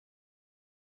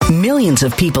Millions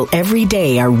of people every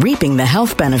day are reaping the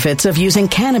health benefits of using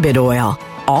cannabis oil,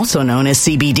 also known as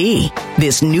CBD.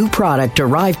 This new product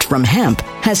derived from hemp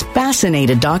has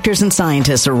fascinated doctors and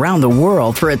scientists around the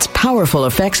world for its powerful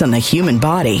effects on the human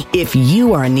body. If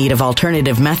you are in need of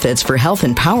alternative methods for health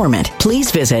empowerment, please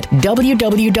visit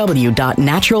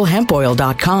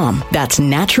www.naturalhempoil.com. That's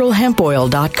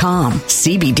naturalhempoil.com.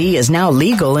 CBD is now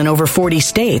legal in over 40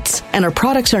 states, and our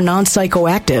products are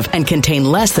non-psychoactive and contain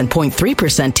less than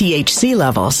 0.3% THC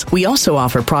levels. We also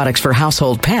offer products for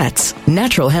household pets.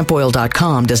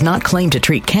 Naturalhempoil.com does not claim to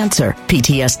treat cancer,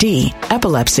 PTSD,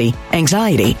 epilepsy,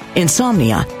 anxiety,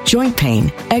 insomnia, joint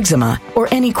pain, eczema, or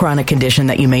any chronic condition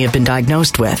that you may have been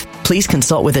diagnosed with. Please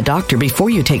consult with a doctor before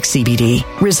you take CBD.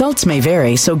 Results may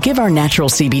vary, so give our natural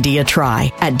CBD a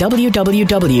try at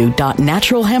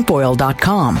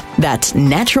www.naturalhempoil.com. That's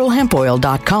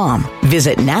naturalhempoil.com.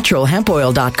 Visit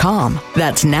naturalhempoil.com.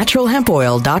 That's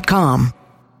naturalhempoil.com.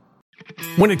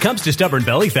 When it comes to stubborn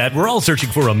belly fat, we're all searching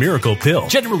for a miracle pill.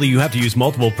 Generally, you have to use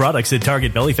multiple products that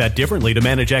target belly fat differently to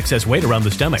manage excess weight around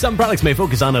the stomach. Some products may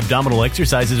focus on abdominal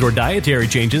exercises or dietary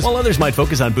changes, while others might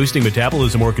focus on boosting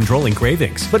metabolism or controlling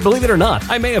cravings. But believe it or not,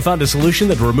 I may have found a solution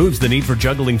that removes the need for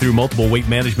juggling through multiple weight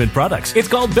management products. It's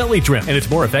called Belly Trim, and it's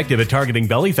more effective at targeting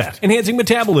belly fat, enhancing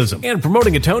metabolism, and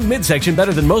promoting a toned midsection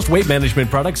better than most weight management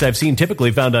products I've seen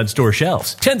typically found on store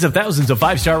shelves. Tens of thousands of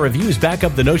 5-star reviews back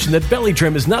up the notion that Belly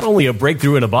Trim is not only a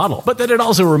breakthrough in a bottle, but that it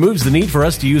also removes the need for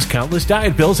us to use countless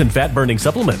diet pills and fat-burning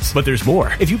supplements. But there's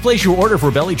more. If you place your order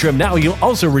for Belly Trim now, you'll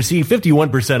also receive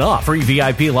 51% off, free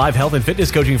VIP live health and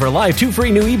fitness coaching for life, 2 free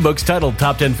new ebooks titled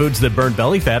Top 10 Foods That Burn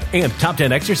Belly Fat and Top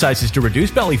 10 Exercises to Reduce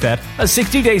Belly Fat, a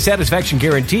 60-day satisfaction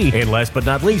guarantee, and last but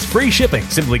not least, free shipping.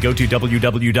 Simply go to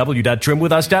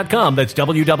www.trimwithus.com. That's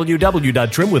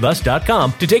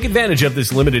www.trimwithus.com to take advantage of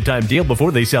this limited time deal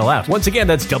before they sell out. Once again,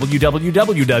 that's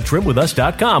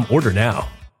www.trimwithus.com. Order now.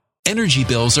 Energy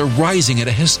bills are rising at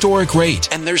a historic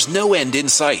rate, and there's no end in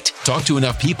sight. Talk to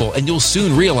enough people, and you'll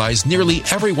soon realize nearly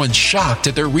everyone's shocked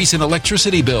at their recent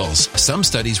electricity bills. Some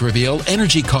studies reveal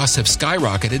energy costs have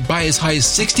skyrocketed by as high as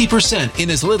 60%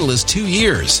 in as little as 2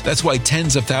 years. That's why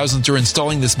tens of thousands are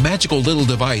installing this magical little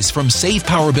device from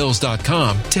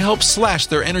SavePowerBills.com to help slash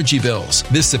their energy bills.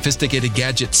 This sophisticated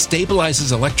gadget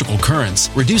stabilizes electrical currents,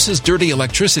 reduces dirty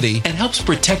electricity, and helps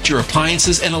protect your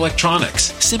appliances and electronics.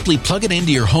 Simply plug it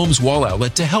into your home's wall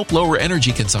outlet to help lower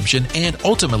energy consumption and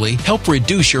ultimately help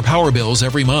reduce your power bills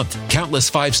every month.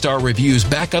 Countless 5-star reviews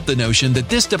back up the notion that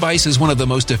this device is one of the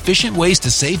most efficient ways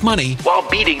to save money while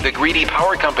beating the greedy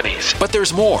power companies. But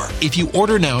there's more. If you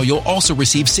order now, you'll also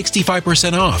receive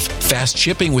 65% off, fast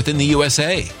shipping within the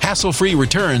USA, hassle-free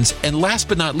returns, and last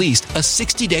but not least, a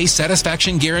 60-day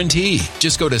satisfaction guarantee.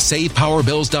 Just go to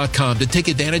SavePowerBills.com to take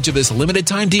advantage of this limited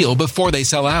time deal before they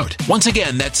sell out. Once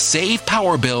again, that's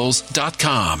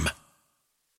SavePowerBills.com.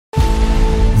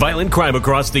 Violent crime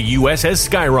across the U.S. has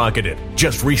skyrocketed.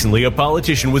 Just recently, a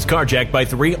politician was carjacked by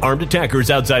 3 armed attackers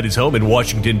outside his home in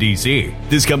Washington, D.C.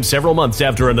 This comes several months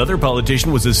after another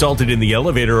politician was assaulted in the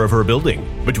elevator of her building.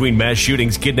 Between mass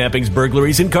shootings, kidnappings,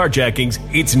 burglaries, and carjackings,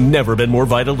 it's never been more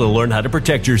vital to learn how to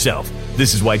protect yourself.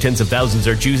 This is why tens of thousands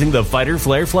are choosing the Fighter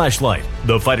Flare flashlight.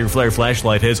 The Fighter Flare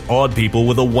flashlight has awed people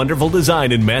with a wonderful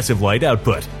design and massive light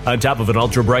output. On top of an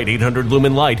ultra-bright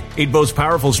 800-lumen light, it boasts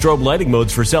powerful strobe lighting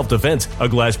modes for self-defense, a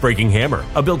glass-breaking hammer,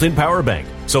 a built-in power bank,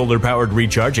 solar-powered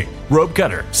recharging, rope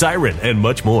cutter, siren, and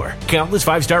much more. Countless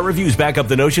 5-star reviews back up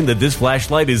the notion that this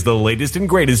flashlight is the latest and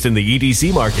greatest in the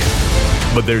EDC market.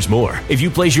 But there's more. If you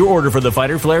place your order for the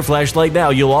Fighter Flare flashlight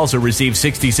now, you'll also receive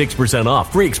 66%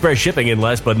 off, free express shipping, and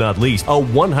last but not least, a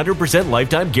 100%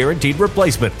 lifetime guaranteed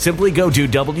replacement. Simply go to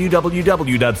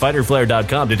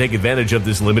www.fighterflare.com to take advantage of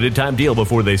this limited time deal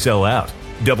before they sell out.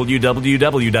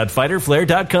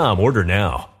 www.fighterflare.com. Order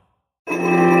now.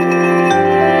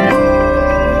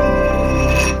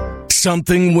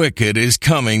 Something wicked is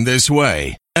coming this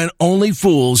way, and only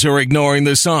fools are ignoring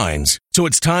the signs. So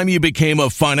it's time you became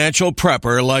a financial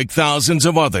prepper like thousands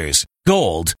of others.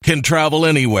 Gold can travel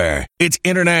anywhere. It's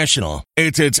international.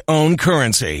 It's its own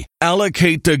currency.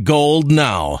 Allocate to gold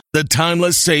now, the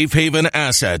timeless safe haven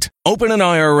asset. Open an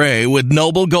IRA with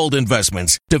Noble Gold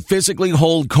Investments to physically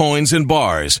hold coins and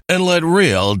bars and let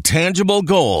real, tangible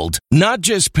gold, not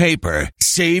just paper,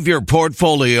 Save your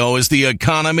portfolio as the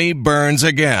economy burns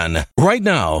again. Right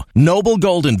now, Noble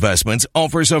Gold Investments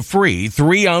offers a free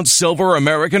 3-ounce silver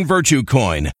American Virtue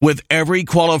coin with every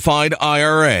qualified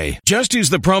IRA. Just use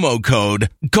the promo code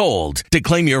GOLD to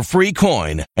claim your free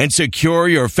coin and secure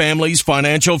your family's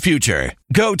financial future.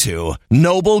 Go to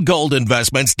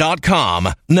noblegoldinvestments.com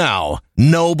now.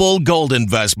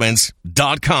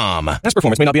 noblegoldinvestments.com. Past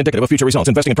performance may not be indicative of future results.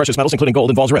 Investing in precious metals, including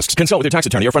gold, involves risks. Consult with your tax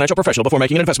attorney or financial professional before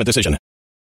making an investment decision.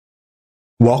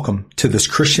 Welcome to this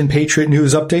Christian Patriot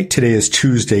News Update. Today is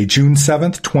Tuesday, June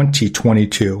 7th,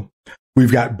 2022.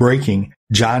 We've got breaking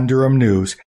John Durham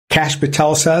news. Kash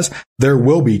Patel says there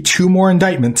will be 2 more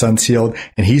indictments unsealed,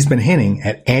 and he's been hinting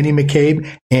at Andy McCabe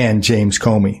and James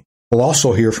Comey. We'll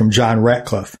also hear from John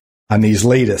Ratcliffe on these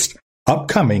latest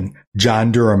upcoming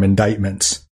John Durham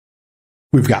indictments.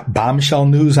 We've got bombshell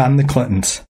news on the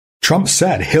Clintons. Trump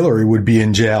said Hillary would be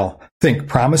in jail. Think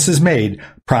promises made,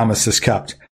 promises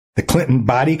kept. The Clinton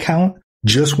body count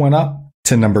just went up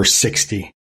to number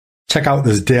 60. Check out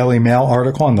this Daily Mail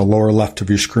article on the lower left of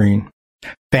your screen.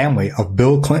 Family of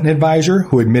Bill Clinton advisor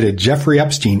who admitted Jeffrey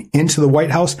Epstein into the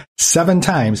White House 7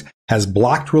 times has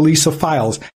blocked release of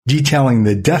files detailing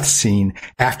the death scene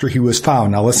after he was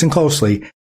found, now listen closely,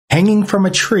 hanging from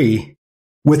a tree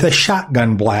with a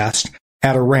shotgun blast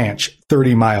at a ranch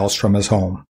 30 miles from his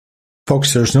home.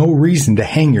 Folks, there's no reason to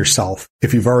hang yourself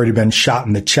if you've already been shot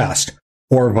in the chest,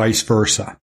 or vice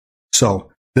versa.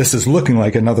 So this is looking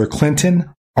like another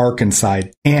Clinton Arkansas,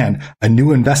 and a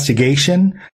new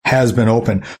investigation has been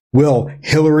opened. Will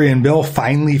Hillary and Bill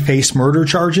finally face murder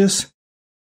charges?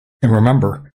 And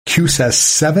remember, Q says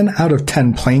 7 out of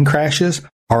 10 plane crashes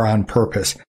are on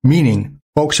purpose, meaning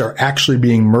folks are actually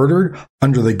being murdered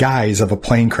under the guise of a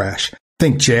plane crash.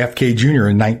 Think JFK Jr.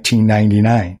 in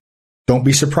 1999. Don't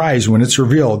be surprised when it's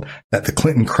revealed that the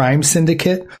Clinton crime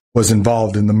syndicate was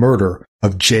involved in the murder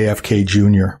of JFK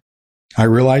Jr. I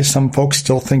realize some folks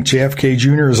still think JFK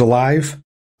Jr. is alive.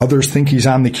 Others think he's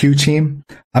on the Q team.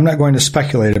 I'm not going to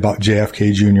speculate about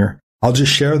JFK Jr. I'll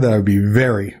just share that I would be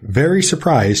very, very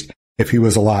surprised if he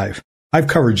was alive. I've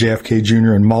covered JFK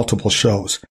Jr. in multiple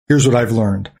shows. Here's what I've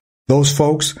learned. Those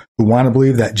folks who want to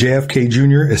believe that JFK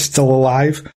Jr. is still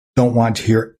alive don't want to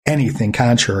hear anything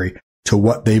contrary to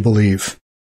what they believe.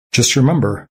 Just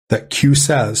remember that Q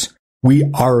says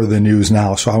we are the news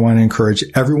now. So I want to encourage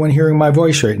everyone hearing my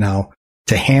voice right now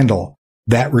to handle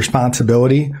that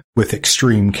responsibility with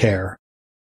extreme care.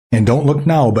 And don't look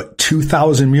now, but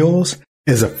 2,000 Mules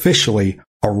is officially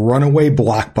a runaway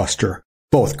blockbuster.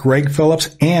 Both Greg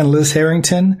Phillips and Liz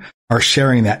Harrington are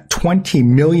sharing that 20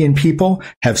 million people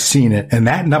have seen it, and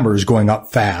that number is going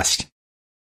up fast.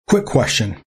 Quick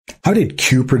question. How did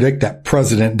Q predict that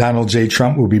President Donald J.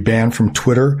 Trump would be banned from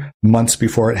Twitter months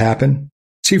before it happened?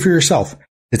 See for yourself.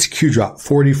 It's QDrop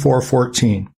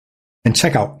 4414. And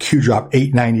check out QDrop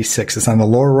 896. It's on the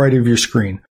lower right of your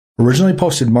screen. Originally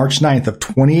posted March 9th of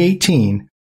 2018,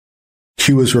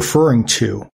 Q is referring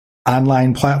to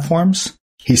online platforms.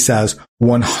 He says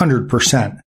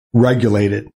 100%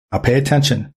 regulated. Now pay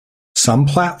attention. Some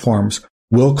platforms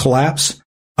will collapse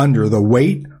under the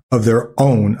weight of their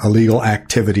own illegal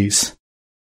activities.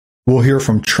 We'll hear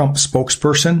from Trump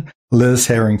spokesperson Liz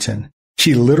Harrington.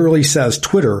 She literally says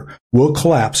Twitter will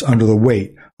collapse under the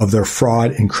weight of their fraud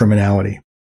and criminality.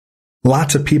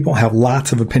 Lots of people have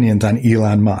lots of opinions on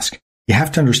Elon Musk. You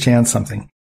have to understand something.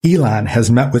 Elon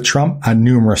has met with Trump on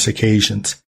numerous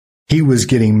occasions. He was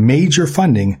getting major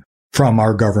funding from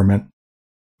our government.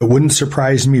 It wouldn't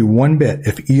surprise me one bit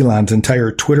if Elon's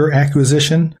entire Twitter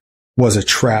acquisition was a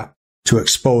trap to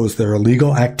expose their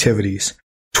illegal activities.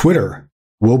 Twitter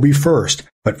will be first,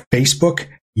 but Facebook,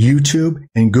 YouTube,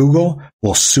 and Google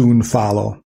will soon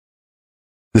follow.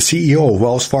 The CEO of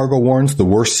Wells Fargo warns the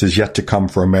worst is yet to come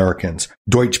for Americans.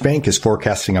 Deutsche Bank is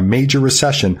forecasting a major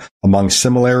recession among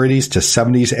similarities to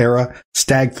 70s-era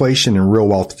stagflation and real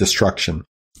wealth destruction.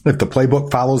 If the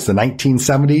playbook follows the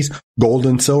 1970s, gold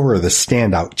and silver are the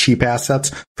standout cheap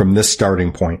assets from this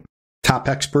starting point. Top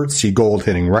experts see gold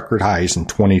hitting record highs in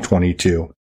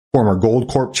 2022. Former Gold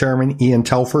Corp chairman Ian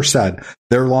Telfer said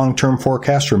their long-term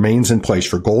forecast remains in place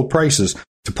for gold prices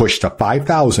to push to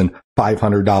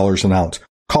 $5,500 an ounce.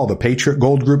 Call the Patriot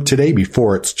Gold Group today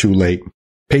before it's too late.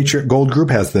 Patriot Gold Group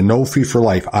has the No Fee for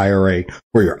Life IRA,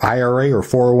 where your IRA or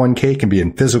 401k can be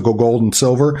in physical gold and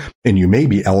silver, and you may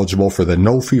be eligible for the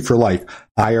No Fee for Life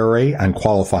IRA on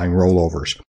qualifying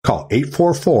rollovers. Call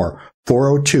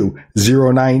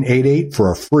 844-402-0988 for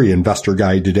a free investor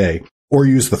guide today, or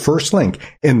use the first link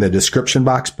in the description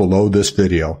box below this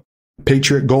video.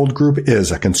 Patriot Gold Group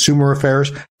is a Consumer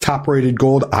Affairs top-rated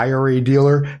gold IRA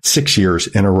dealer 6 years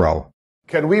in a row.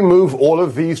 Can we move all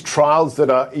of these trials that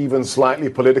are even slightly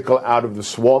political out of the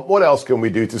swamp? What else can we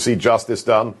do to see justice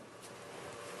done?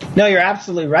 No, you're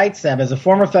absolutely right, Seb. As a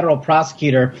former federal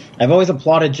prosecutor, I've always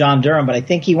applauded John Durham, but I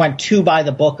think he went too by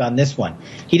the book on this one.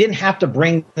 He didn't have to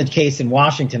bring the case in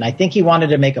Washington. I think he wanted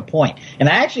to make a point. And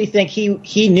I actually think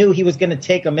he knew he was going to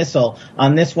take a missile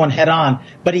on this one head on,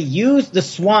 but he used the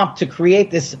swamp to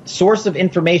create this source of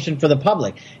information for the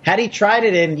public. Had he tried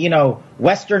it in,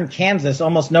 western Kansas,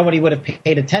 almost nobody would have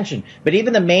paid attention. But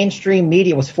even the mainstream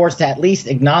media was forced to at least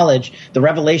acknowledge the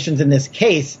revelations in this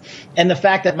case and the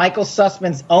fact that Michael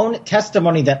Sussman's own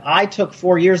testimony that I took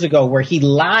 4 years ago, where he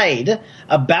lied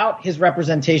about his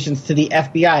representations to the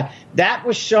FBI, that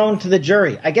was shown to the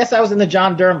jury. I guess I was in the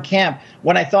John Durham camp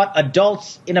when I thought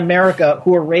adults in America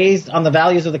who were raised on the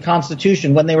values of the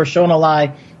Constitution, when they were shown a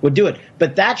lie, would do it.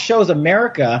 But that shows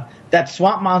America that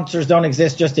swamp monsters don't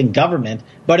exist just in government,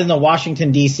 but in the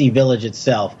Washington, D.C. village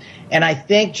itself. And I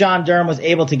think John Durham was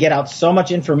able to get out so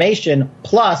much information,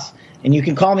 plus, and you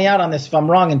can call me out on this if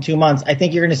I'm wrong, in 2 months, I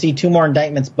think you're going to see 2 more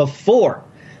indictments before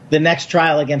the next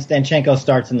trial against Danchenko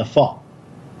starts in the fall.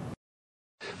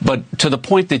 But to the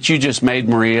point that you just made,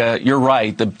 Maria, you're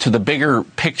right. To the bigger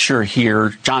picture here,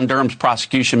 John Durham's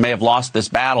prosecution may have lost this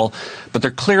battle, but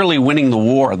they're clearly winning the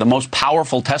war. The most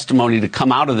powerful testimony to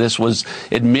come out of this was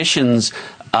admissions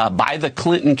by the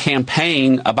Clinton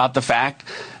campaign about the fact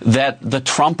that the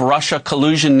Trump-Russia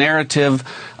collusion narrative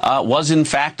was in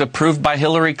fact approved by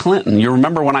Hillary Clinton. You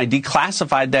remember when I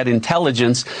declassified that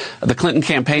intelligence, the Clinton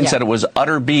campaign said it was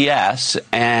utter BS,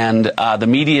 and the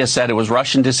media said it was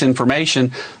Russian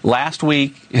disinformation. Last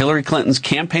week, Hillary Clinton's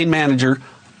campaign manager,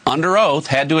 under oath,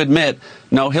 had to admit,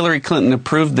 no, Hillary Clinton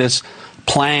approved this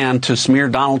plan to smear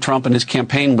Donald Trump and his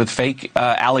campaign with fake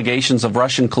allegations of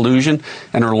Russian collusion.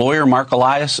 And her lawyer, Mark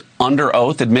Elias, under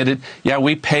oath admitted, yeah,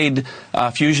 we paid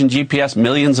Fusion GPS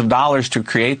millions of dollars to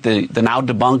create the now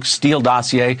debunked Steele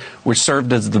dossier, which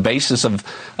served as the basis of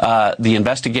the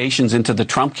investigations into the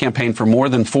Trump campaign for more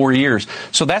than 4 years.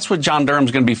 So that's what John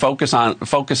Durham's going to be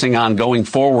focusing on going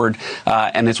forward.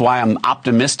 And it's why I'm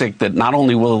optimistic that not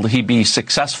only will he be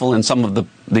successful in some of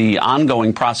the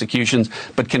ongoing prosecutions,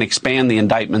 but can expand the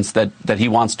indictments that he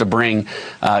wants to bring,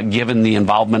 given the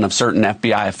involvement of certain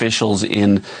FBI officials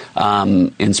in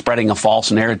spreading a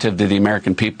false narrative to the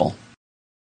American people.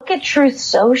 Look at Truth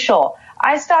Social.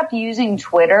 I stopped using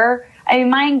Twitter. I mean,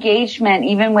 my engagement,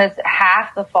 even with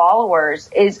half the followers,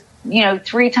 is,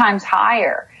 3 times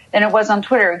higher than it was on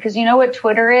Twitter. Because you know what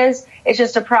Twitter is? It's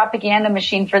just a propaganda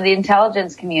machine for the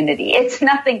intelligence community. It's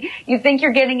nothing. You think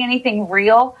you're getting anything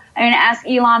real? I mean, ask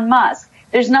Elon Musk.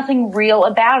 There's nothing real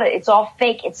about it. It's all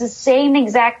fake. It's the same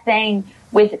exact thing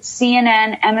with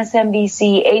CNN,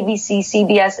 MSNBC, ABC,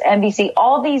 CBS, NBC,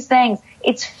 all these things.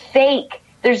 It's fake.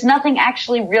 There's nothing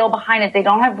actually real behind it. They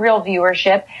don't have real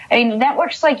viewership. I mean,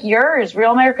 networks like yours,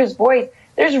 Real America's Voice,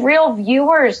 there's real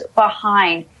viewers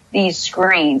behind these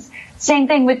screens. Same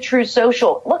thing with True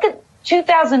Social. Look at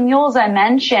 2000 Mules I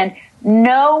mentioned.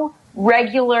 No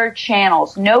regular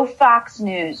channels, no Fox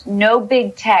News, no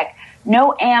big tech,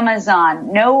 no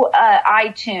Amazon, no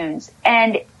iTunes,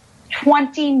 and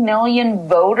 20 million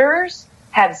voters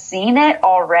have seen it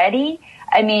already.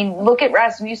 I mean, look at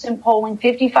Rasmussen polling,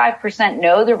 55%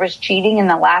 know there was cheating in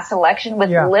the last election with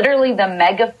literally the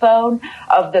megaphone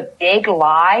of the big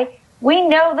lie. We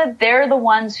know that they're the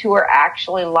ones who are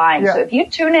actually lying. So if you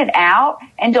tune it out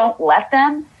and don't let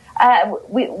them,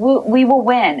 we will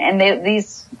win. And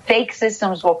these fake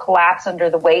systems will collapse under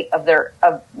the weight of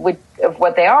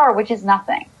what they are, which is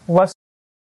nothing.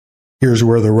 Here's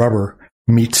where the rubber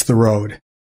meets the road.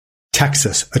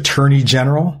 Texas Attorney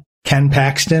General Ken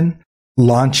Paxton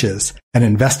launches an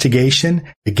investigation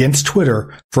against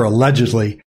Twitter for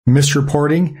allegedly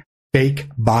misreporting fake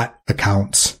bot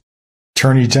accounts.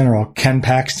 Attorney General Ken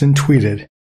Paxton tweeted,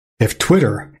 "If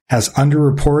Twitter has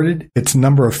underreported its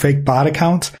number of fake bot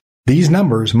accounts, these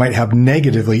numbers might have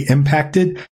negatively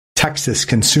impacted Texas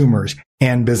consumers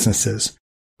and businesses.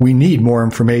 We need more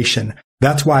information.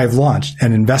 That's why I've launched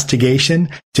an investigation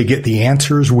to get the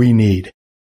answers we need."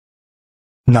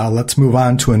 Now let's move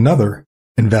on to another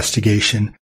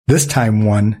investigation, this time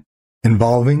one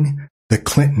involving the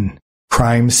Clinton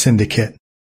crime syndicate.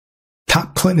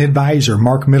 Top Clinton advisor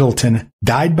Mark Middleton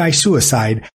died by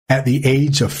suicide at the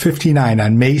age of 59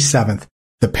 on May 7th,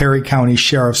 the Perry County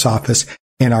Sheriff's Office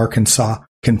in Arkansas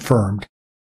confirmed.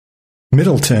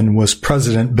 Middleton was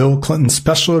President Bill Clinton's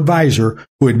special advisor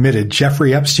who admitted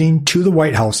Jeffrey Epstein to the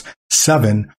White House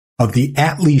 7 of the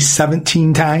at least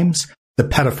 17 times the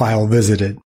pedophile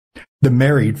visited. The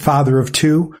married father of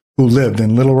 2, who lived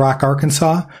in Little Rock,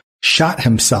 Arkansas, shot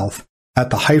himself at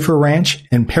the Heifer Ranch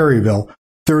in Perryville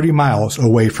 30 miles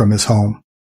away from his home.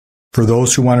 For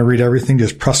those who want to read everything,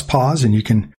 just press pause and you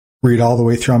can read all the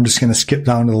way through. I'm just going to skip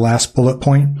down to the last bullet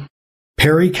point.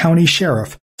 Perry County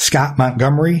Sheriff Scott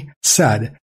Montgomery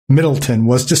said Middleton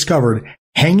was discovered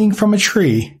hanging from a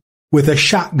tree with a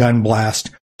shotgun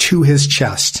blast to his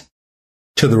chest.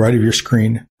 To the right of your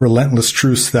screen, Relentless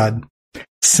Truth said,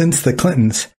 since the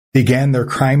Clintons began their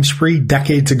crime spree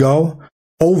decades ago,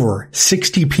 over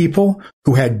 60 people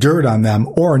who had dirt on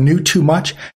them or knew too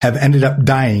much have ended up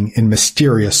dying in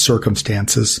mysterious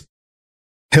circumstances.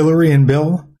 Hillary and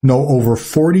Bill know over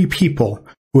 40 people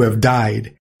who have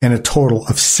died in a total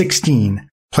of 16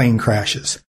 plane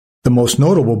crashes, the most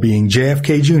notable being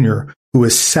JFK Jr., who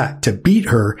is set to beat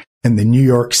her in the New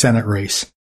York Senate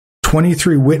race.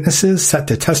 23 witnesses set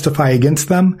to testify against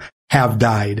them have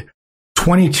died.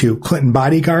 22 Clinton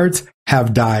bodyguards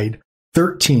have died.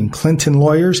 13 Clinton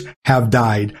lawyers have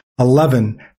died.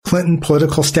 11 Clinton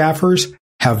political staffers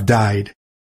have died.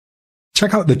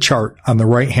 Check out the chart on the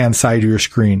right-hand side of your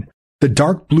screen. The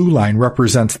dark blue line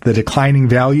represents the declining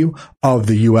value of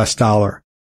the U.S. dollar.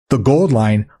 The gold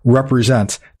line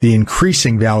represents the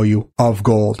increasing value of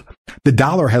gold. The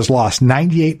dollar has lost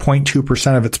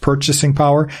 98.2% of its purchasing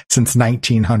power since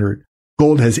 1900.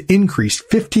 Gold has increased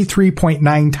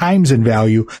 53.9 times in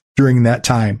value during that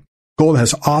time. Gold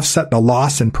has offset the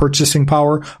loss in purchasing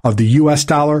power of the U.S.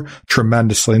 dollar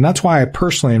tremendously, and that's why I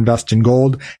personally invest in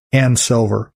gold and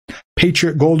silver.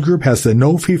 Patriot Gold Group has the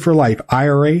No Fee for Life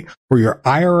IRA, where your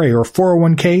IRA or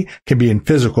 401k can be in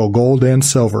physical gold and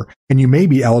silver, and you may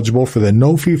be eligible for the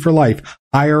No Fee for Life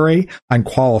IRA on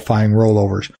qualifying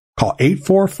rollovers. Call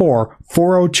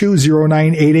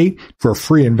 844-402-0988 for a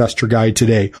free investor guide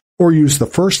today, or use the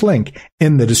first link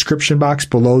in the description box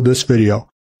below this video.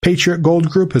 Patriot Gold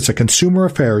Group is a Consumer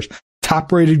Affairs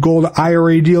top-rated gold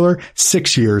IRA dealer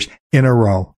 6 years in a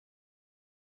row.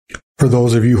 For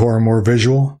those of you who are more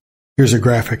visual, here's a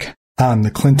graphic on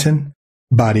the Clinton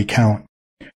body count.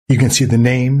 You can see the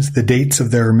names, the dates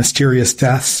of their mysterious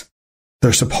deaths,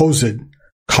 their supposed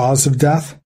cause of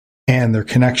death, and their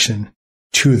connection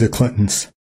to the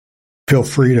Clintons. Feel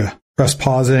free to press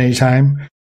pause at any time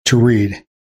to read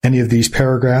any of these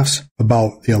paragraphs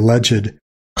about the alleged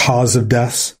cause of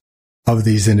deaths of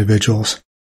these individuals.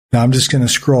 Now I'm just going to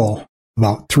scroll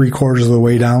about 3/4 of the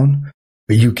way down,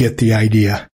 but you get the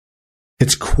idea.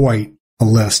 It's quite a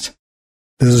list.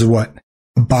 This is what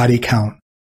a body count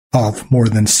of more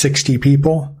than 60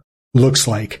 people looks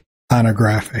like on a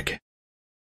graphic.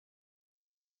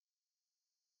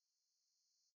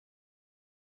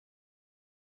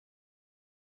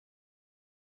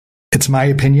 It's my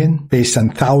opinion, based on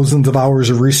thousands of hours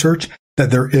of research, that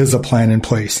there is a plan in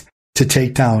place to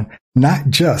take down not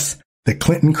just the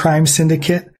Clinton crime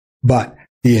syndicate, but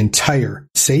the entire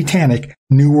satanic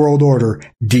New World Order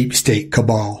deep state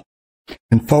cabal.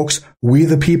 And folks, we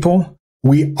the people,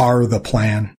 we are the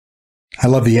plan. I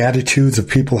love the attitudes of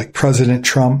people like President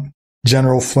Trump,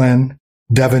 General Flynn,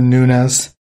 Devin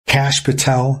Nunes, Kash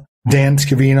Patel, Dan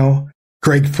Scavino,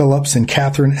 Greg Phillips, and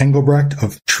Catherine Engelbrecht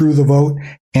of True the Vote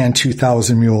and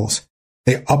 2000 Mules.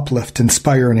 They uplift,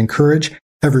 inspire, and encourage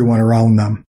everyone around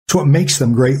them. It's what makes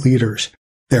them great leaders.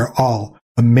 They're all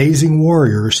amazing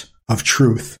warriors of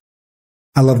truth.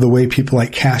 I love the way people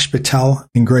like Kash Patel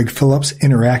and Greg Phillips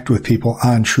interact with people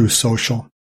on Truth Social.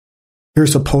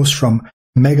 Here's a post from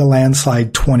Mega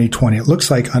Landslide 2020. It looks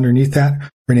like underneath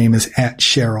that, her name is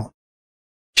 @Cheryl.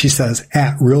 She says,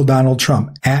 @Real Donald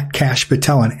Trump, @Kash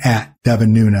Patel, and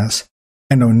 @Devin Nunes.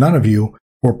 I know none of you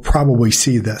will probably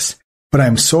see this, but I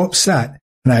am so upset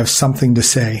and I have something to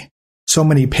say. So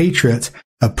many patriots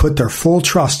have put their full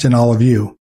trust in all of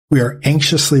you. We are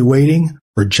anxiously waiting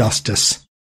for justice.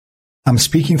 I'm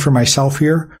speaking for myself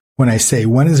here when I say,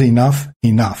 when is enough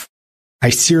enough?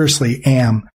 I seriously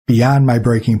am beyond my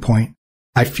breaking point.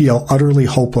 I feel utterly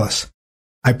hopeless.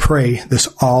 I pray this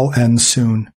all ends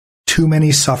soon. Too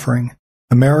many suffering.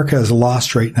 America is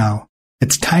lost right now.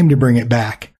 It's time to bring it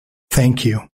back. Thank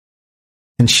you.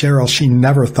 And Cheryl, she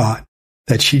never thought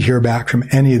that she'd hear back from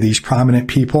any of these prominent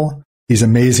people, these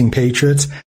amazing patriots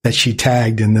that she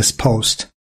tagged in this post.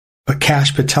 But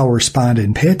Kash Patel responded,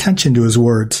 and pay attention to his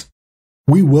words.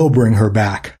 We will bring her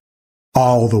back.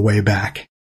 All the way back.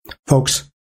 Folks,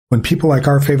 when people like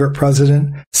our favorite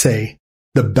president say,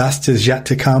 the best is yet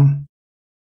to come,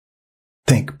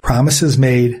 think promises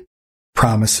made,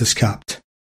 promises kept.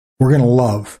 We're going to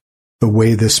love the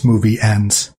way this movie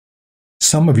ends.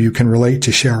 Some of you can relate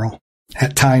to Cheryl.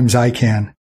 At times I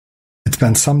can. It's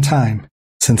been some time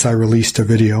since I released a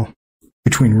video.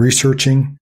 Between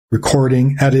researching,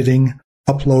 recording, editing,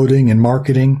 uploading, and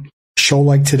marketing, a show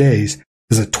like today's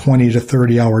is a 20 to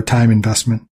 30 hour time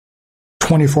investment.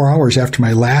 24 hours after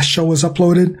my last show was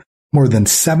uploaded, more than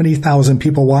 70,000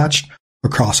 people watched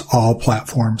across all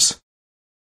platforms.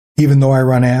 Even though I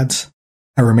run ads,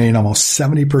 I remain almost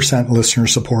 70% listener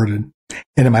supported.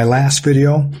 And in my last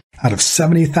video, out of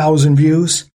 70,000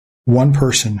 views, one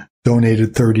person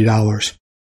donated $30.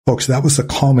 Folks, that was the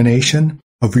culmination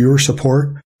of viewer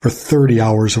support for 30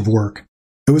 hours of work.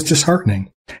 It was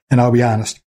disheartening. And I'll be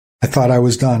honest, I thought I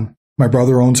was done. My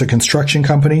brother owns a construction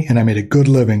company, and I made a good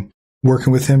living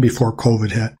working with him before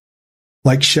COVID hit.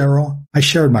 Like Cheryl, I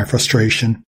shared my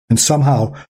frustration and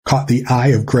somehow caught the eye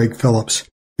of Greg Phillips.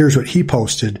 Here's what he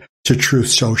posted to Truth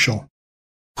Social.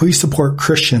 Please support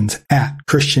Christians at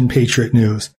Christian Patriot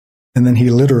News. And then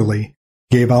he literally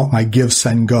gave out my Give,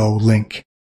 Send, Go link.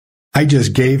 I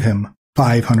just gave him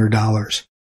 $500.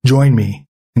 Join me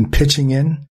in pitching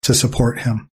in to support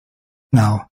him.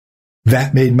 Now,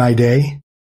 that made my day.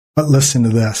 But listen to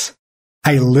this.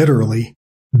 I literally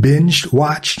binged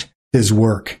watched his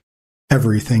work.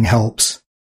 Everything helps.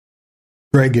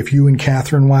 Greg, if you and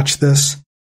Catherine watch this,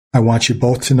 I want you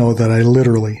both to know that I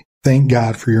literally thank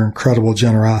God for your incredible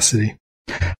generosity.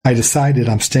 I decided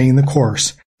I'm staying the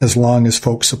course as long as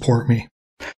folks support me.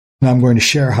 Now I'm going to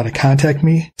share how to contact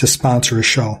me to sponsor a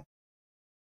show.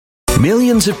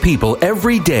 Millions of people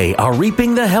every day are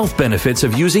reaping the health benefits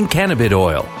of using cannabis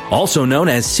oil, also known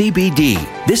as CBD.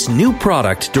 This new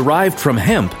product derived from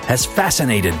hemp has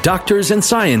fascinated doctors and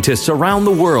scientists around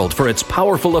the world for its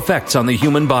powerful effects on the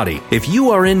human body. If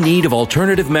you are in need of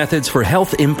alternative methods for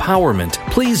health empowerment,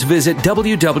 please visit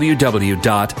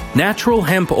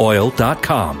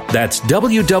www.naturalhempoil.com. That's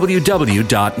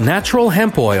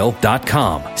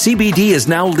www.naturalhempoil.com. CBD is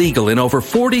now legal in over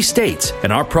 40 states,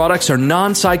 and our products are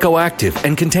non-psychoactive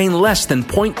and contain less than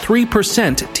 0.3%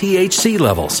 THC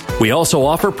levels. We also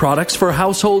offer products for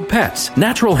household pets.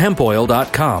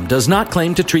 NaturalHempOil.com does not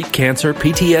claim to treat cancer,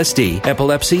 PTSD,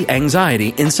 epilepsy,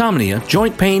 anxiety, insomnia,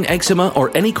 joint pain, eczema,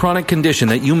 or any chronic condition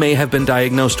that you may have been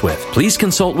diagnosed with. Please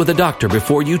consult with a doctor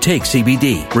before you take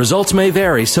CBD. Results may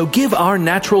vary, so give our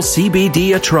natural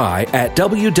CBD a try at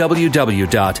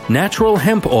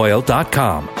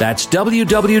www.naturalhempoil.com. That's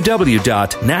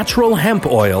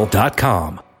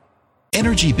www.naturalhempoil.com.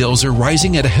 Energy bills are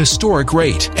rising at a historic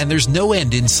rate, and there's no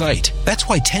end in sight. That's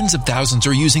why tens of thousands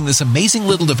are using this amazing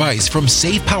little device from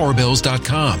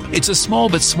SavePowerBills.com. It's a small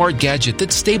but smart gadget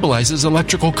that stabilizes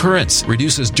electrical currents,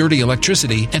 reduces dirty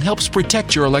electricity, and helps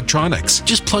protect your electronics.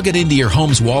 Just plug it into your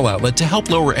home's wall outlet to help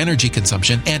lower energy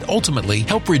consumption and ultimately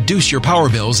help reduce your power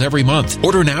bills every month.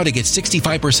 Order now to get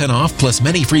 65% off plus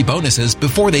many free bonuses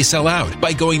before they sell out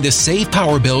by going to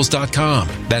SavePowerBills.com.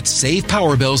 That's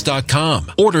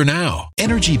SavePowerBills.com. Order now.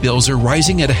 Energy bills are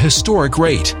rising at a historic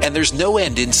rate, and there's no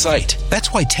end in sight.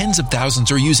 That's why tens of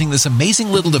thousands are using this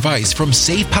amazing little device from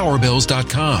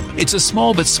SavePowerBills.com. It's a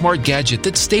small but smart gadget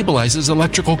that stabilizes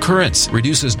electrical currents,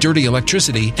 reduces dirty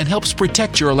electricity, and helps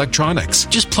protect your electronics.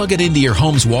 Just plug it into your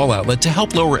home's wall outlet to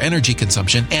help lower energy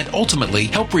consumption and ultimately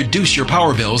help reduce your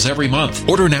power bills every month.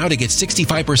 Order now to get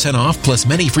 65% off plus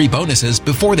many free bonuses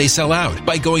before they sell out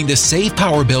by going to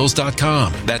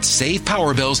SavePowerBills.com. That's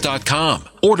SavePowerBills.com.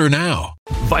 Order now.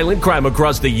 Violent crime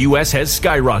across the U.S. has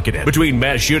skyrocketed. Between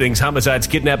mass shootings, homicides,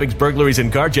 kidnappings, burglaries,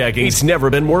 and carjackings, it's never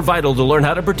been more vital to learn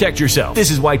how to protect yourself. This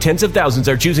is why tens of thousands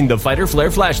are choosing the Fighter Flare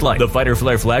flashlight. The Fighter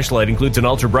Flare flashlight includes an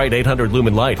ultra-bright 800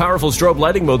 lumen light, powerful strobe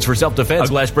lighting modes for self-defense,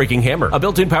 a glass-breaking hammer, a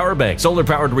built-in power bank,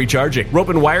 solar-powered recharging, rope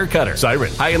and wire cutter,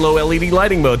 siren, high and low LED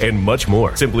lighting mode, and much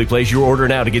more. Simply place your order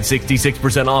now to get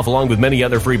 66% off along with many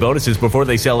other free bonuses before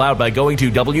they sell out by going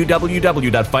to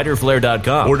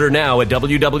www.fighterflare.com. Order now at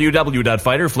www.fighterflare.com.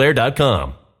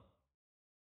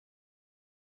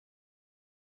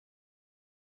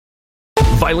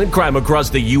 Violent crime across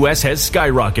the U.S. has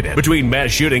skyrocketed. Between mass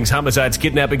shootings, homicides,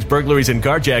 kidnappings, burglaries, and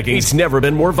carjackings, it's never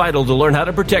been more vital to learn how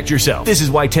to protect yourself. This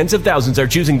is why tens of thousands are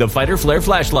choosing the Fighter Flare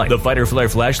flashlight. The Fighter Flare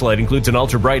flashlight includes an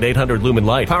ultra-bright 800 lumen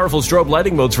light, powerful strobe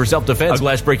lighting modes for self-defense, a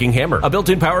glass-breaking hammer, a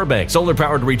built-in power bank,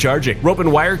 solar-powered recharging, rope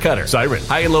and wire cutter, siren,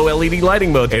 high and low LED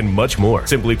lighting mode, and much more.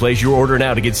 Simply place your order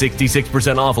now to get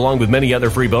 66% off along with many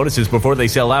other free bonuses before they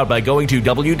sell out by going to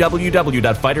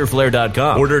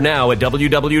www.fighterflare.com. Order now at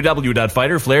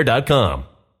www.fighterflare.com.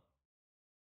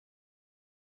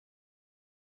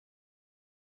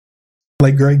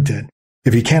 Like Greg did.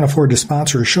 If you can't afford to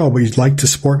sponsor a show but you'd like to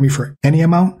support me for any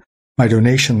amount, my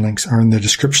donation links are in the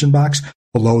description box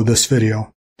below this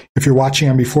video. If you're watching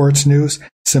on Before It's News,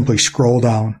 simply scroll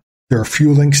down. There are a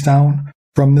few links down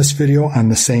from this video on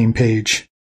the same page.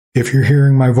 If you're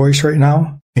hearing my voice right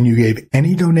now and you gave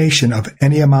any donation of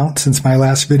any amount since my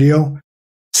last video,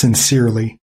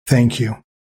 sincerely, thank you.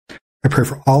 I pray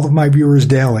for all of my viewers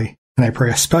daily, and I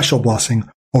pray a special blessing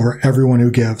over everyone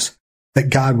who gives, that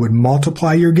God would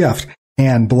multiply your gift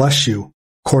and bless you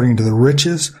according to the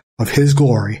riches of His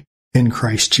glory in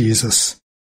Christ Jesus.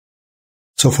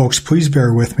 So folks, please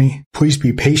bear with me. Please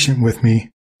be patient with me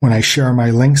when I share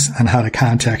my links on how to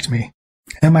contact me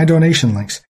and my donation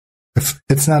links. If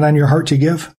it's not on your heart to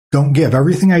give, don't give.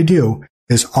 Everything I do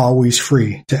is always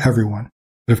free to everyone.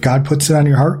 But if God puts it on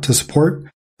your heart to support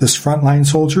this frontline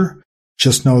soldier,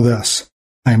 just know this.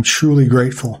 I am truly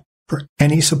grateful for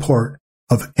any support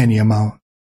of any amount.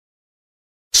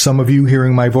 Some of you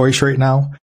hearing my voice right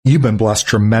now, you've been blessed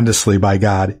tremendously by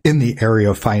God in the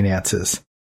area of finances.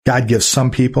 God gives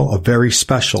some people a very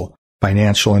special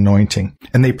financial anointing,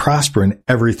 and they prosper in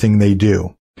everything they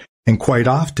do. And quite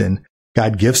often,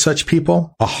 God gives such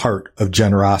people a heart of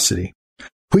generosity.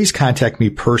 Please contact me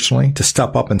personally to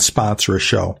step up and sponsor a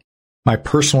show. My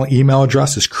personal email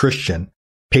address is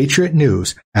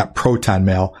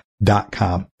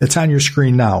christianpatriotnews@protonmail.com. It's on your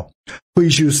screen now.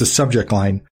 Please use the subject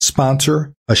line,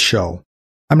 sponsor a show.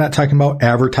 I'm not talking about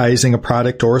advertising a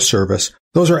product or a service.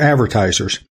 Those are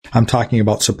advertisers. I'm talking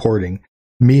about supporting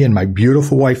me and my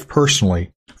beautiful wife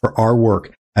personally for our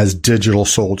work as digital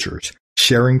soldiers,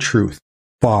 sharing truth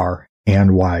far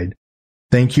and wide.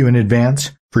 Thank you in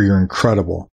advance for your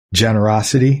incredible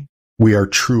generosity. We are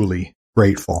truly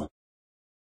grateful.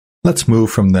 Let's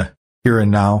move from the here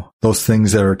and now, those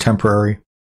things that are temporary,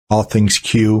 all things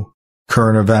Q,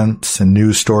 current events and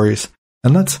news stories,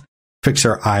 and let's fix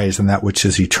our eyes on that which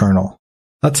is eternal.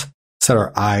 Let's set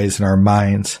our eyes and our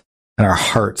minds and our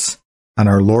hearts on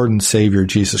our Lord and Savior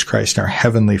Jesus Christ, our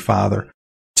Heavenly Father.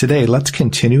 Today, let's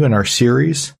continue in our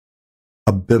series,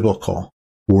 A Biblical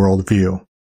Worldview.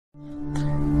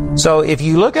 So if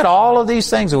you look at all of these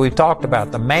things that we've talked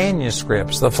about, the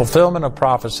manuscripts, the fulfillment of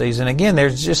prophecies, and again,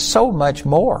 there's just so much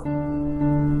more.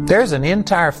 There's an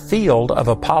entire field of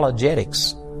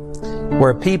apologetics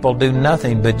where people do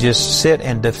nothing but just sit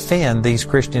and defend these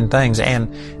Christian things.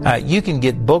 And you can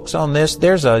get books on this.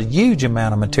 There's a huge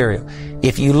amount of material.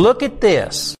 If you look at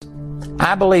this,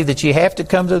 I believe that you have to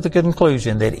come to the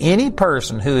conclusion that any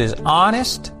person who is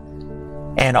honest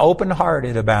and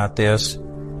open-hearted about this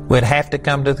would have to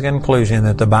come to the conclusion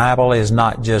that the Bible is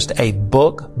not just a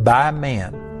book by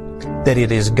men, that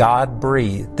it is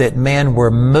God-breathed, that men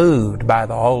were moved by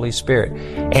the Holy Spirit.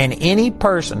 And any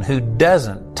person who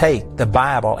doesn't take the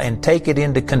Bible and take it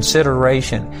into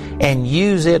consideration and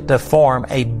use it to form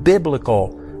a biblical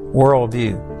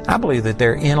worldview, I believe that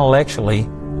they're intellectually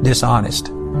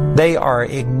dishonest. They are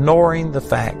ignoring the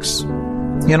facts.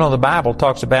 You know, the Bible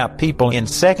talks about people in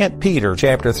 2 Peter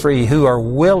chapter 3 who are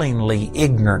willingly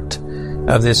ignorant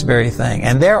of this very thing.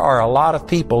 And there are a lot of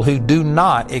people who do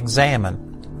not examine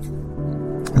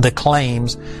the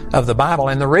claims of the Bible.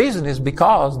 And the reason is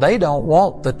because they don't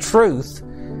want the truth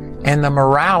and the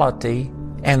morality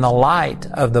and the light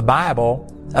of the Bible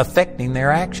affecting their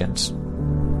actions.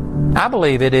 I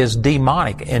believe it is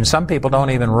demonic, and some people don't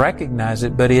even recognize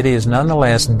it, but it is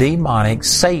nonetheless demonic.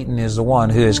 Satan is the one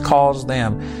who has caused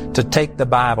them to take the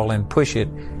Bible and push it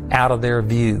out of their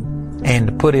view and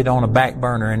to put it on a back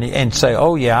burner and say,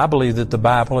 oh yeah, I believe that the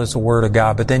Bible is the Word of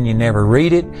God, but then you never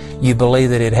read it. You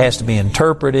believe that it has to be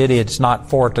interpreted. It's not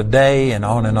for today, and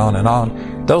on and on and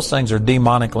on. Those things are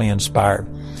demonically inspired.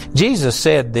 Jesus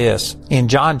said this in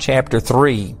John chapter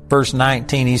 3, verse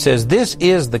 19. He says, "This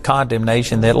is the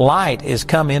condemnation, that light is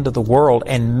come into the world,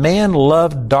 and men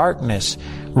loved darkness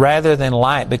rather than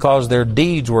light, because their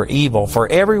deeds were evil. For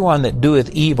everyone that doeth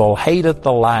evil hateth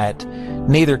the light,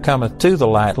 neither cometh to the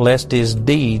light, lest his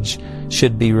deeds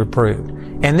should be reproved."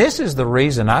 And this is the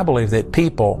reason I believe that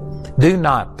people do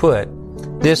not put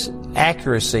this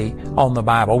accuracy on the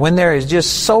Bible when there is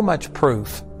just so much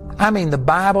proof. I mean, the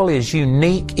Bible is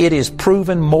unique. It is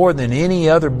proven more than any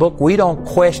other book. We don't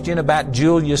question about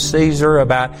Julius Caesar,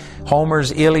 about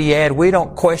Homer's Iliad. We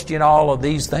don't question all of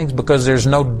these things because there's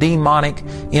no demonic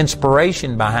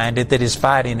inspiration behind it that is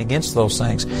fighting against those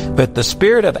things. But the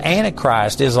spirit of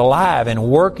Antichrist is alive and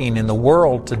working in the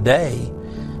world today.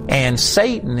 And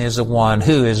Satan is the one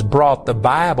who has brought the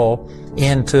Bible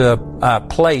into a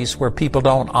place where people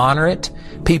don't honor it.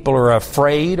 People are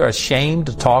afraid or ashamed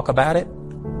to talk about it.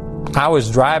 I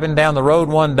was driving down the road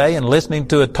one day and listening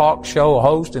to a talk show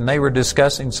host, and they were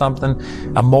discussing something,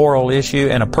 a moral issue,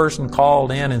 and a person called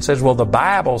in and says, well, the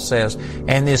Bible says,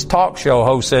 and this talk show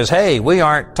host says, hey, we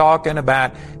aren't talking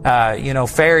about,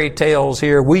 fairy tales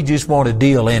here. We just want to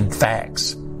deal in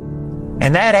facts.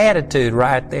 And that attitude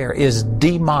right there is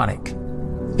demonic.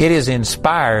 It is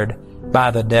inspired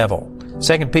by the devil.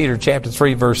 2 Peter chapter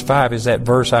 3 verse 5 is that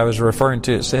verse I was referring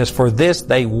to. It says, "For this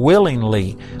they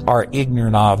willingly are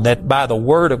ignorant of, that by the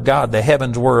word of God the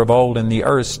heavens were of old, and the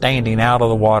earth standing out of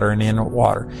the water and in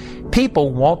water." People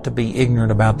want to be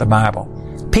ignorant about the Bible.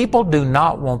 People do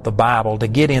not want the Bible to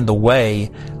get in the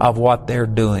way of what they're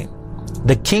doing.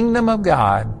 The kingdom of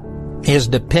God is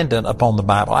dependent upon the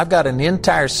Bible. I've got an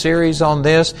entire series on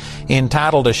this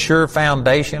entitled A Sure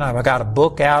Foundation. I've got a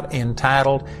book out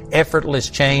entitled Effortless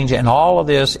Change, and all of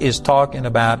this is talking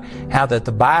about how that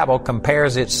the Bible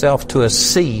compares itself to a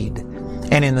seed.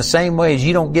 And in the same way as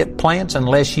you don't get plants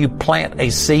unless you plant a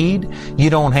seed,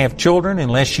 you don't have children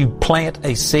unless you plant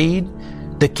a seed,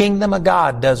 the kingdom of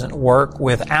God doesn't work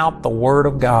without the Word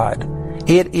of God.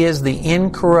 It is the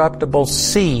incorruptible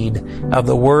seed of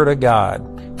the Word of God.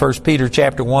 1 Peter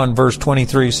chapter 1 verse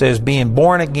 23 says, "Being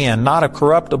born again, not of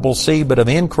corruptible seed, but of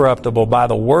incorruptible, by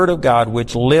the word of God,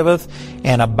 which liveth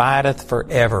and abideth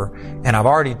forever." And I've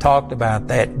already talked about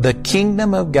that. The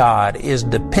kingdom of God is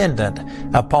dependent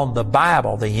upon the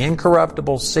Bible, the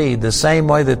incorruptible seed, the same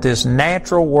way that this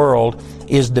natural world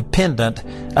is dependent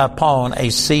upon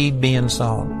a seed being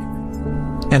sown.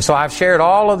 And so I've shared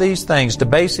all of these things to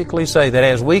basically say that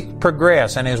as we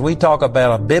progress and as we talk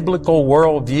about a biblical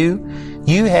worldview,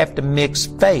 you have to mix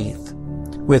faith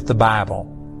with the Bible,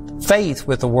 faith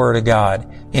with the Word of God,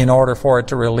 in order for it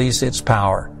to release its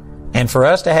power. And for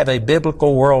us to have a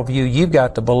biblical worldview, you've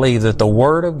got to believe that the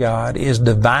Word of God is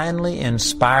divinely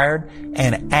inspired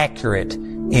and accurate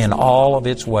in all of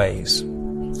its ways.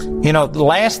 You know, the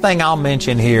last thing I'll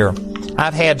mention here,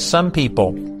 I've had some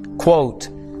people quote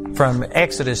from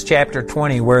Exodus chapter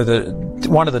 20, where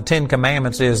one of the 10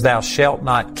 Commandments is, "Thou shalt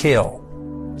not kill."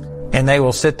 And they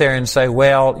will sit there and say,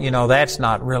 well, you know, that's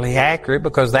not really accurate,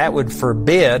 because that would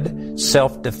forbid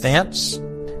self-defense.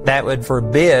 That would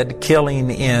forbid killing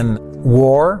in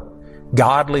war,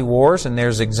 godly wars. And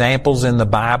there's examples in the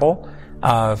Bible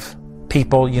of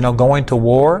people, you know, going to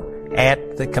war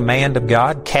at the command of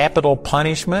God. Capital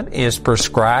punishment is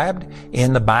prescribed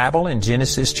in the Bible in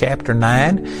Genesis chapter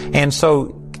 9. And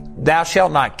so "Thou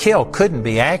shalt not kill" couldn't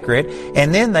be accurate.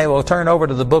 And then they will turn over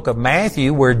to the book of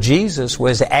Matthew, where Jesus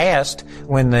was asked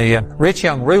when the rich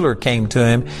young ruler came to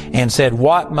him and said,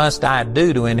 "What must I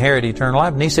do to inherit eternal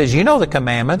life?" And he says, "You know the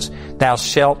commandments, thou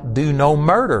shalt do no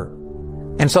murder."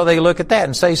 And so they look at that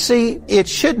and say, see, it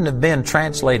shouldn't have been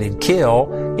translated kill.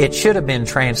 It should have been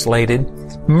translated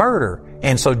murder.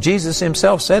 And so Jesus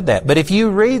himself said that. But if you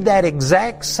read that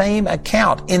exact same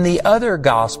account in the other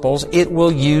Gospels, it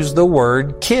will use the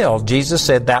word kill. Jesus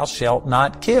said, "Thou shalt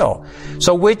not kill."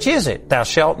 So which is it? Thou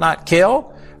shalt not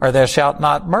kill, or thou shalt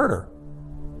not murder?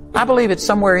 I believe it's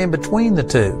somewhere in between the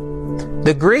two.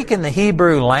 The Greek and the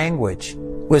Hebrew language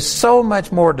was so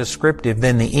much more descriptive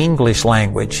than the English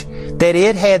language that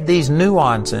it had these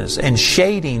nuances and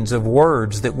shadings of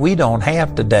words that we don't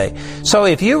have today. So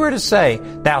if you were to say,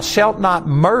 "Thou shalt not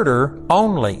murder"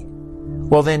 only,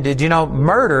 well then, did you know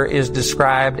murder is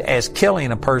described as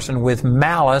killing a person with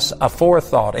malice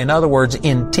aforethought? In other words,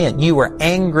 intent. You were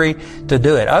angry to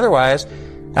do it. Otherwise,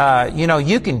 you know,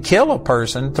 you can kill a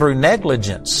person through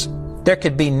negligence. There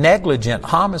could be negligent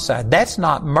homicide. That's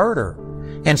not murder.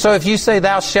 And so if you say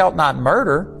 "thou shalt not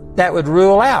murder," that would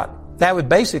rule out. That would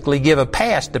basically give a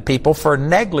pass to people for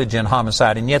negligent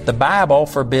homicide. And yet the Bible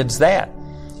forbids that.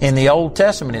 In the Old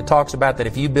Testament, it talks about that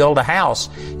if you build a house,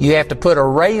 you have to put a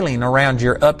railing around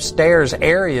your upstairs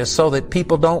area so that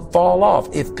people don't fall off.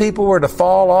 If people were to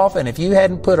fall off, and if you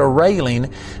hadn't put a railing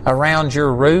around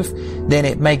your roof, then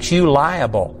it makes you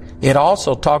liable. It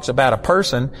also talks about a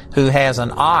person who has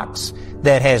an ox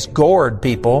that has gored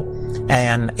people,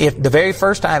 and if the very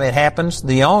first time it happens,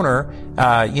 the owner,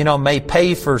 may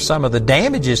pay for some of the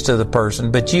damages to the person,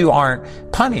 but you aren't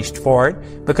punished for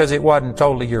it because it wasn't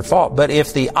totally your fault. But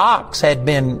if the ox had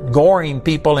been goring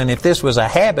people, and if this was a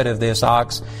habit of this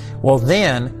ox, well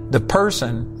then the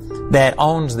person that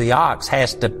owns the ox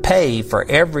has to pay for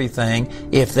everything.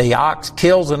 If the ox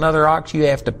kills another ox, you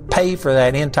have to pay for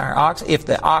that entire ox. If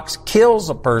the ox kills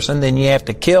a person, then you have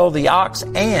to kill the ox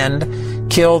and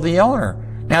kill the owner.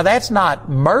 Now that's not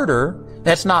murder.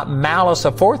 That's not malice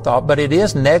aforethought, but it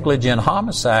is negligent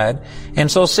homicide.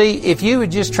 And so see, if you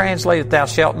would just translate it, "Thou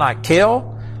shalt not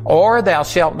kill" or "Thou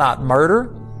shalt not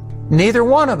murder," neither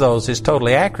one of those is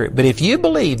totally accurate. But if you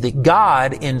believe that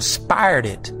God inspired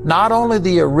it, not only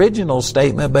the original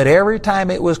statement, but every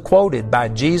time it was quoted by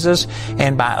Jesus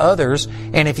and by others,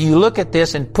 and if you look at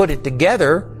this and put it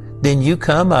together, then you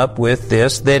come up with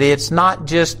this, that it's not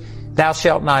just "thou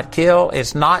shalt not kill,"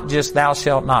 it's not just "thou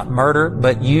shalt not murder,"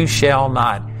 but you shall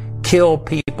not kill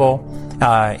people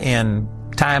in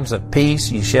times of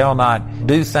peace. You shall not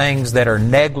do things that are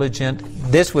negligent.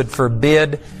 This would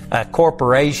forbid a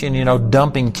corporation,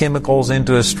 dumping chemicals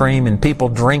into a stream and people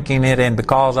drinking it, and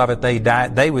because of it they die.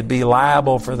 They would be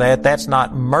liable for that. That's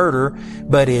not murder,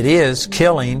 but it is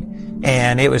killing,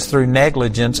 and it was through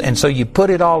negligence. And so you put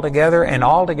it all together, and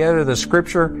all together the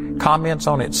Scripture comments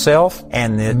on itself,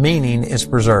 and the meaning is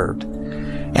preserved.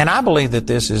 And I believe that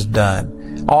this is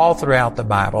done all throughout the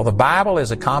Bible. The Bible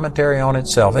is a commentary on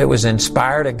itself. It was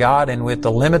inspired of God, and with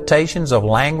the limitations of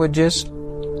languages,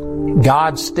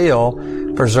 God still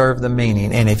preserved the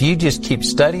meaning. And if you just keep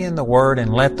studying the Word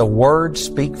and let the Word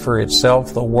speak for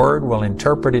itself, the Word will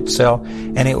interpret itself,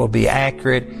 and it will be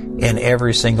accurate in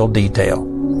every single detail.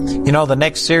 The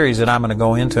next series that I'm going to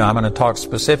go into, I'm going to talk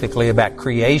specifically about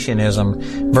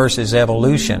creationism versus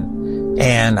evolution.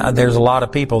 And there's a lot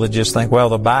of people that just think, well,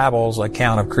 the Bible's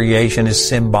account of creation is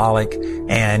symbolic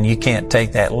and you can't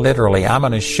take that literally. I'm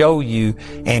going to show you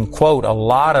and quote a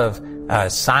lot of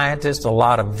scientists, a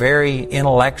lot of very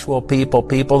intellectual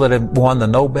people that have won the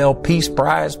Nobel Peace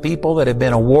Prize, people that have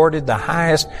been awarded the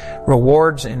highest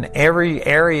rewards in every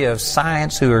area of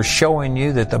science, who are showing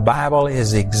you that the Bible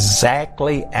is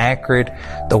exactly accurate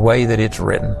the way that it's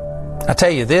written. I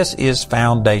tell you, this is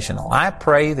foundational. I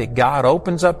pray that God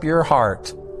opens up your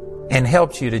heart and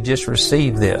helps you to just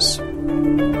receive this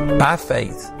by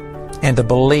faith and to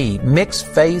believe. Mix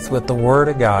faith with the Word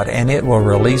of God, and it will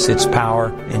release its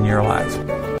power in your life.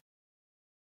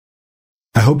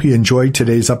 I hope you enjoyed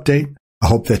today's update. I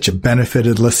hope that you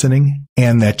benefited listening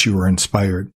and that you were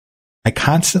inspired. I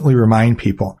constantly remind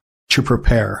people to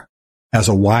prepare as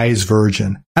a wise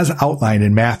virgin, as outlined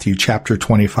in Matthew chapter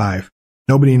 25.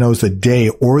 Nobody knows the day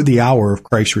or the hour of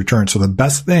Christ's return. So the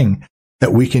best thing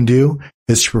that we can do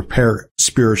is to prepare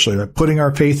spiritually by putting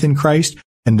our faith in Christ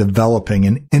and developing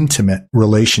an intimate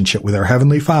relationship with our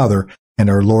Heavenly Father and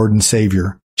our Lord and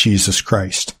Savior, Jesus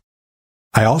Christ.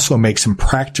 I also make some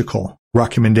practical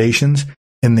recommendations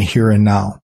in the here and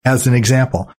now. As an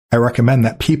example, I recommend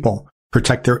that people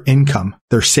protect their income,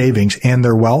 their savings, and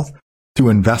their wealth through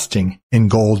investing in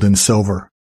gold and silver.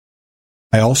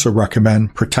 I also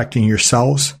recommend protecting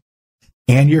yourselves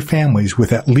and your families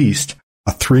with at least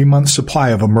a 3-month supply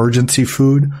of emergency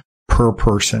food per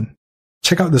person.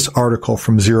 Check out this article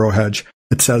from Zero Hedge.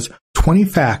 It says 20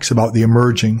 facts about the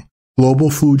emerging global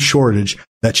food shortage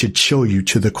that should chill you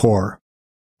to the core.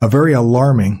 A very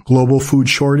alarming global food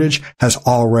shortage has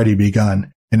already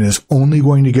begun and is only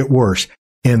going to get worse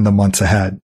in the months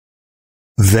ahead.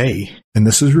 They, and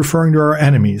this is referring to our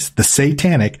enemies, the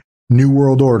satanic New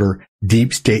World Order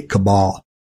deep state cabal,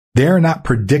 they are not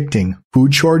predicting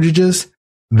food shortages,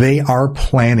 they are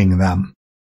planning them.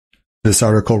 This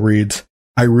article reads,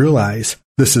 I realize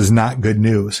this is not good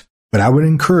news, but I would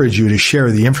encourage you to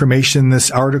share the information in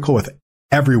this article with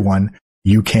everyone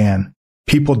you can.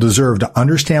 People deserve to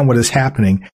understand what is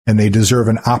happening, and they deserve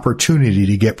an opportunity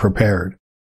to get prepared.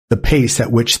 The pace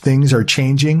at which things are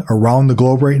changing around the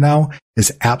globe right now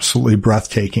is absolutely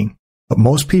breathtaking, but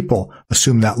most people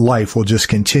assume that life will just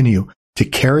continue to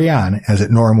carry on as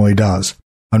it normally does.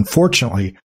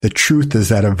 Unfortunately, the truth is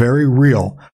that a very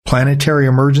real planetary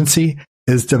emergency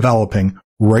is developing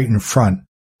right in front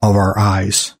of our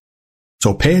eyes.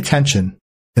 So pay attention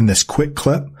in this quick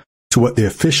clip to what the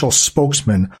official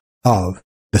spokesman of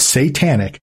the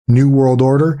satanic New World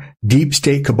Order deep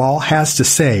state cabal has to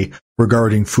say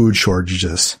regarding food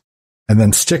shortages. And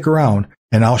then stick around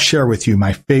and I'll share with you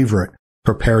my favorite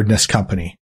preparedness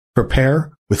company.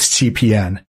 Prepare with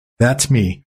CPN. That's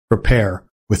me. Prepare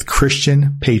with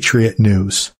Christian Patriot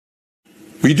News.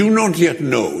 We do not yet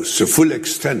know the full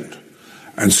extent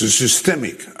and the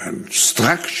systemic and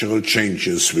structural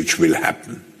changes which will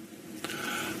happen.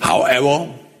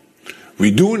 However,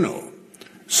 we do know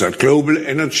that global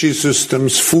energy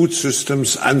systems, food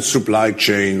systems, and supply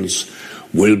chains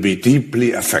will be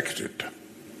deeply affected.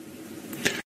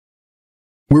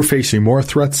 We're facing more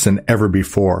threats than ever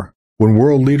before. When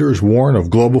world leaders warn of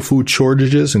global food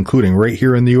shortages, including right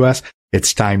here in the U.S.,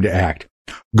 it's time to act.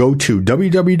 Go to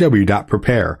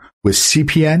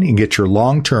www.prepare.with.cpn and get your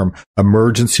long-term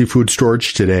emergency food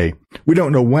storage today. We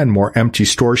don't know when more empty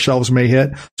store shelves may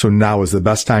hit, so now is the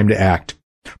best time to act.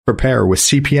 Prepare with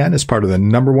CPN is part of the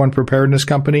 #1 preparedness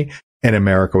company in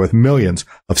America with millions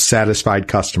of satisfied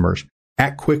customers.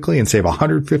 Act quickly and save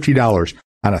 $150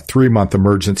 on a 3-month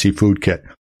emergency food kit.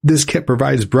 This kit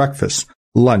provides breakfast,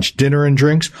 lunch, dinner, and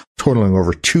drinks totaling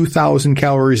over 2,000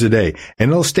 calories a day, and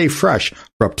it'll stay fresh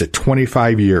for up to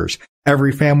 25 years.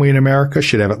 Every family in America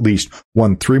should have at least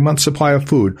one 3-month supply of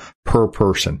food per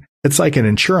person. It's like an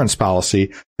insurance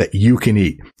policy that you can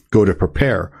eat. Go to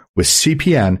Prepare with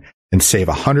CPN and save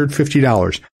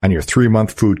 $150 on your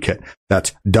 3-month food kit.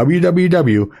 That's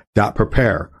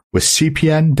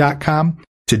www.preparewithcpn.com.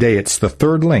 Today, it's the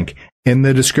third link in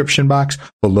the description box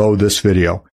below this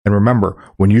video. And remember,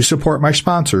 when you support my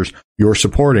sponsors, you're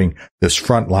supporting this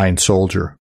frontline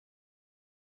soldier.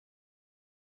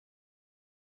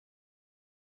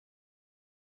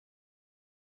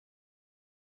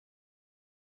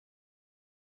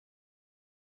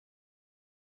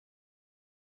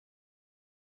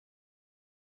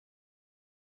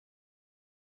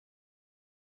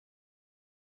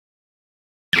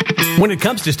 When it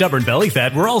comes to stubborn belly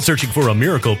fat, we're all searching for a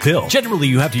miracle pill. Generally,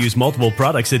 you have to use multiple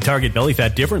products that target belly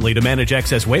fat differently to manage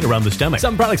excess weight around the stomach.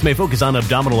 Some products may focus on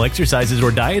abdominal exercises or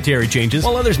dietary changes,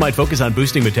 while others might focus on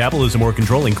boosting metabolism or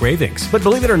controlling cravings. But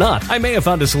believe it or not, I may have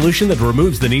found a solution that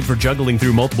removes the need for juggling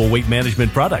through multiple weight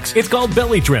management products. It's called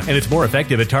Belly Trim, and it's more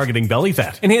effective at targeting belly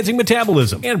fat, enhancing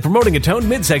metabolism, and promoting a toned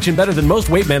midsection better than most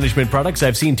weight management products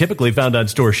I've seen typically found on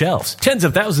store shelves. Tens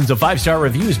of thousands of 5-star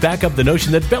reviews back up the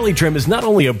notion that Belly Trim is not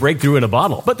only a breakthrough in a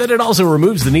bottle, but that it also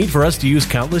removes the need for us to use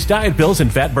countless diet pills and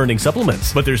fat-burning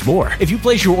supplements. But there's more. If you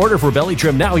place your order for Belly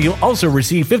Trim now, you'll also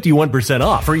receive 51%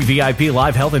 off, free VIP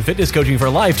live health and fitness coaching for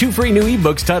life, 2 free new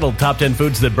ebooks titled Top 10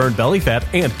 Foods That Burn Belly Fat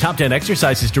and Top 10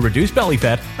 Exercises to Reduce Belly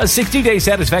Fat, a 60-day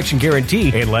satisfaction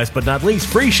guarantee, and last but not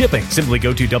least, free shipping. Simply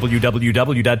go to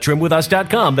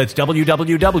www.trimwithus.com. That's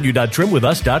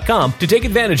www.trimwithus.com to take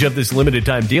advantage of this limited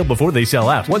time deal before they sell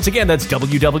out. Once again, that's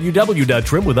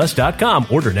www.trimwithus.com.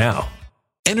 Order now.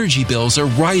 Energy bills are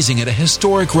rising at a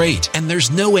historic rate, and there's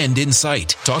no end in sight.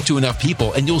 Talk to enough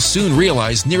people, and you'll soon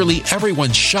realize nearly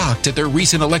everyone's shocked at their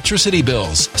recent electricity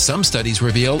bills. Some studies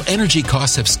reveal energy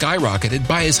costs have skyrocketed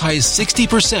by as high as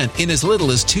 60% in as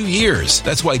little as 2 years.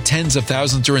 That's why tens of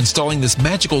thousands are installing this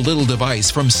magical little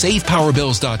device from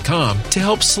SavePowerBills.com to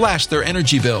help slash their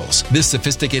energy bills. This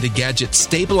sophisticated gadget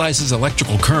stabilizes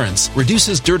electrical currents,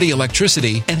 reduces dirty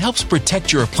electricity, and helps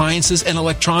protect your appliances and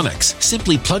electronics.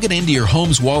 Simply plug it into your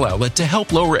home's wall outlet to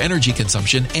help lower energy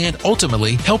consumption and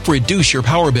ultimately help reduce your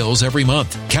power bills every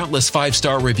month. Countless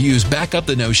 5-star reviews back up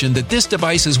the notion that this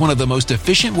device is one of the most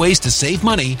efficient ways to save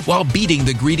money while beating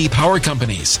the greedy power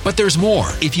companies. But there's more.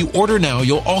 If you order now,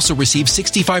 you'll also receive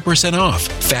 65% off,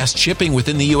 fast shipping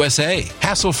within the USA,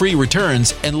 hassle-free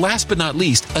returns, and last but not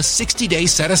least, a 60-day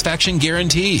satisfaction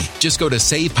guarantee. Just go to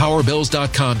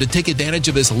SavePowerBills.com to take advantage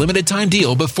of this limited time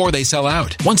deal before they sell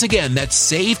out. Once again, that's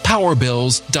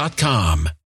SavePowerBills.com.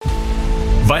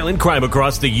 Violent crime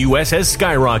across the U.S. has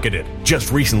skyrocketed.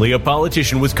 Just recently, a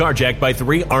politician was carjacked by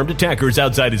 3 armed attackers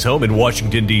outside his home in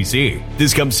Washington, D.C.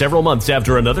 This comes several months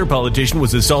after another politician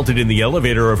was assaulted in the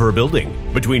elevator of her building.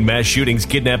 Between mass shootings,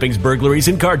 kidnappings, burglaries,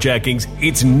 and carjackings,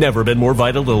 it's never been more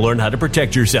vital to learn how to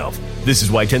protect yourself. This is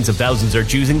why tens of thousands are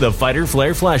choosing the Fighter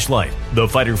Flare flashlight. The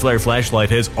Fighter Flare flashlight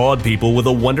has awed people with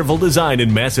a wonderful design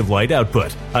and massive light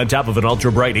output. On top of an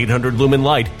ultra-bright 800-lumen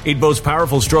light, it boasts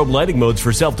powerful strobe lighting modes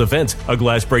for self-defense, a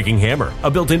glass-breaking hammer, a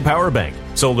built-in power bank,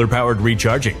 solar-powered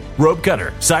recharging, rope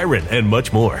cutter, siren, and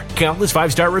much more. Countless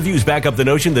 5-star reviews back up the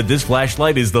notion that this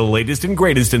flashlight is the latest and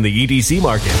greatest in the EDC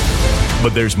market.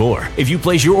 But there's more. If you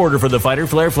place your order for the Fighter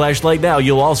Flare flashlight now,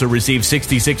 you'll also receive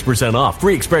 66% off,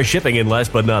 free express shipping, and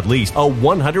last but not least, a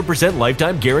 100%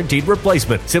 lifetime guaranteed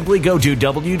replacement. Simply go to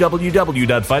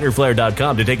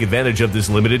www.fighterflare.com to take advantage of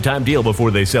this limited time deal before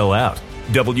they sell out.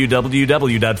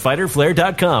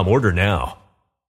 www.fighterflare.com. Order now.